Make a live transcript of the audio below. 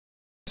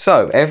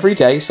So, every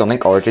day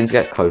Sonic Origins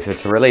gets closer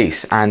to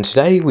release, and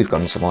today we've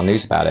gotten some more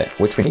news about it,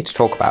 which we need to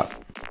talk about.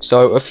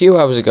 So, a few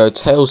hours ago,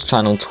 Tails'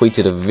 channel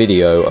tweeted a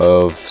video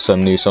of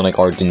some new Sonic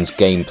Origins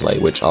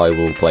gameplay, which I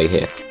will play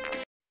here.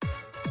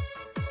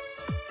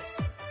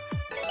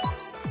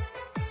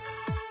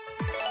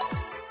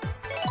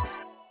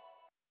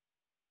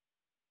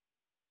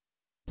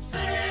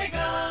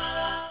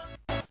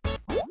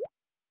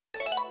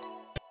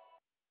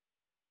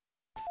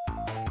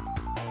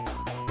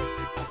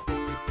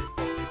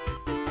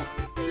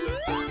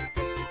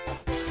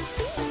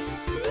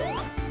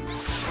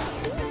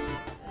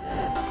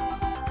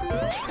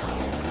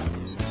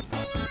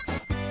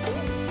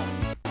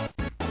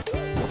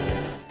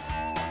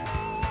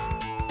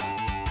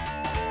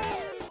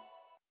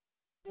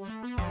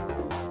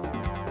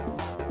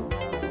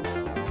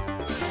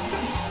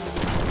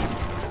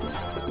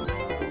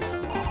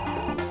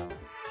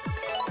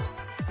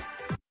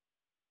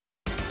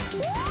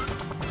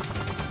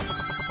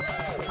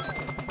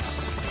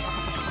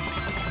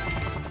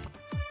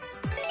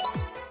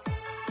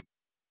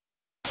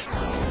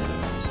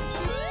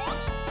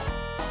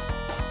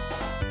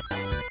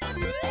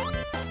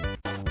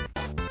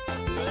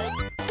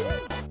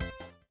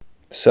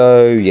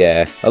 So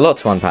yeah, a lot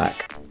to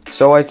unpack.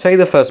 So I'd say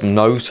the first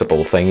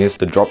notable thing is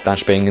the drop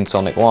dash being in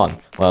Sonic 1.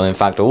 Well, in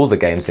fact, all the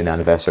games in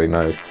Anniversary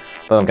Mode.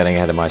 But I'm getting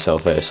ahead of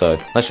myself here, so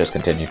let's just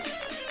continue.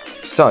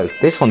 So,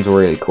 this one's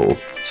really cool.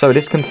 So it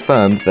is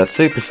confirmed that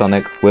Super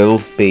Sonic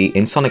will be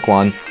in Sonic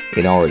 1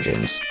 in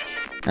Origins.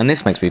 And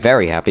this makes me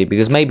very happy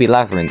because maybe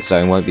Labyrinth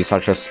Zone won't be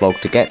such a slog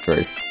to get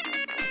through.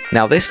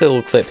 Now this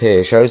little clip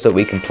here shows that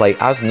we can play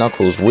as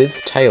Knuckles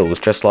with Tails,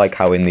 just like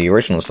how in the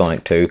original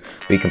Sonic 2,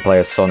 we can play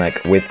as Sonic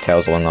with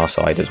Tails along our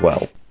side as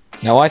well.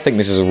 Now I think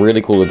this is a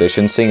really cool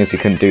addition, seeing as you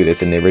couldn't do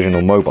this in the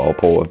original mobile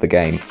port of the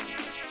game.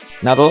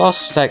 Now the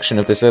last section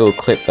of this little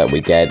clip that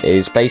we get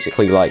is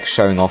basically like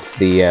showing off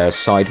the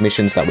side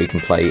missions that we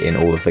can play in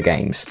all of the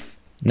games.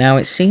 Now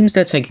it seems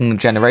they're taking the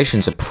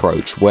Generations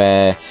approach,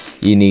 where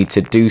you need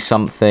to do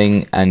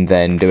something and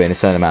then do it in a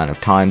certain amount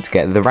of time to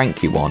get the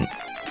rank you want.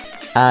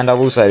 And I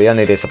will say the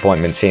only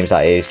disappointment seems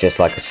that it is just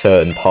like a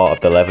certain part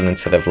of the level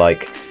instead of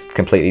like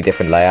completely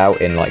different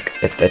layout in like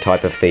a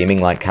type of theming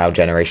like how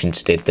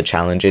Generations did the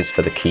challenges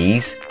for the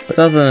keys. But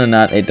other than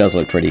that, it does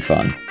look pretty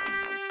fun.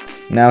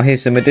 Now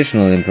here's some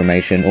additional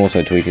information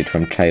also tweeted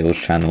from Tails'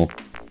 channel.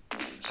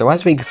 So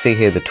as we can see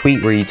here, the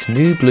tweet reads,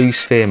 "New Blue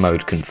Sphere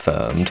mode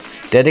confirmed,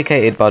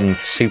 dedicated button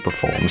for super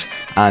forms,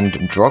 and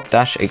drop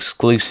dash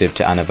exclusive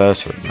to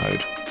Anniversary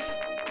mode."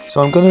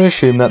 So I'm going to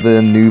assume that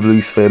the new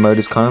Blue Sphere mode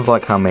is kind of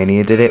like how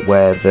Mania did it,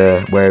 where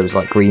it was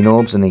like green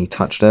orbs and he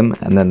touched them,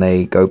 and then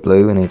they go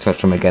blue, and he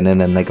touched them again, and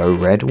then they go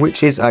red,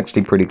 which is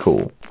actually pretty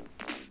cool.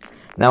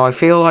 Now I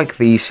feel like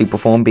the super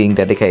form being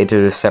dedicated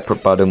to a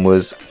separate button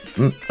was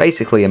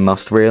basically a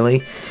must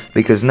really,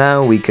 because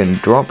now we can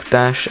drop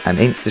dash and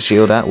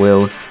insta-shield at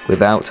will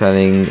without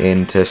turning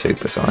into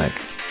Super Sonic.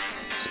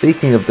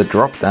 Speaking of the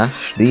drop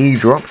dash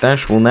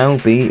will now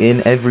be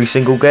in every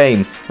single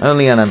game,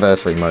 only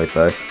Anniversary mode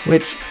though,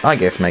 which I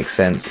guess makes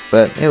sense,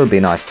 but it would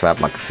be nice to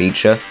have like a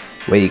feature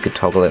where you could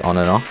toggle it on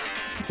and off.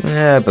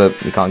 Yeah, but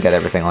you can't get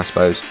everything I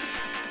suppose.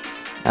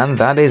 And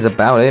that is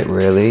about it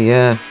really,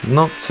 yeah,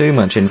 not too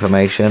much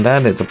information,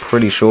 and it's a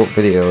pretty short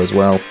video as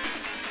well.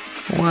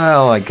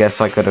 Well, I guess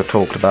I could have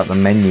talked about the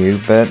menu,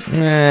 but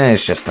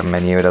it's just a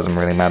menu, it doesn't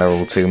really matter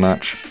all too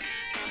much.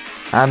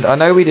 And I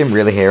know we didn't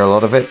really hear a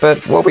lot of it,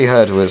 but what we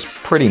heard was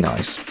pretty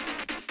nice.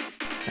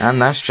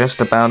 And that's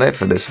just about it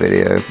for this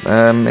video.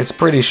 It's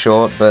pretty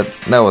short, but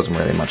there wasn't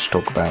really much to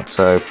talk about,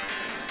 so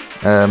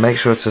make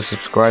sure to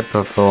subscribe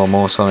for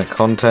more Sonic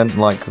content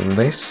like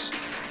this.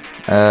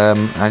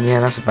 And yeah,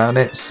 that's about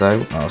it,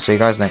 so I'll see you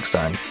guys next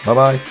time. Bye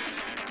bye!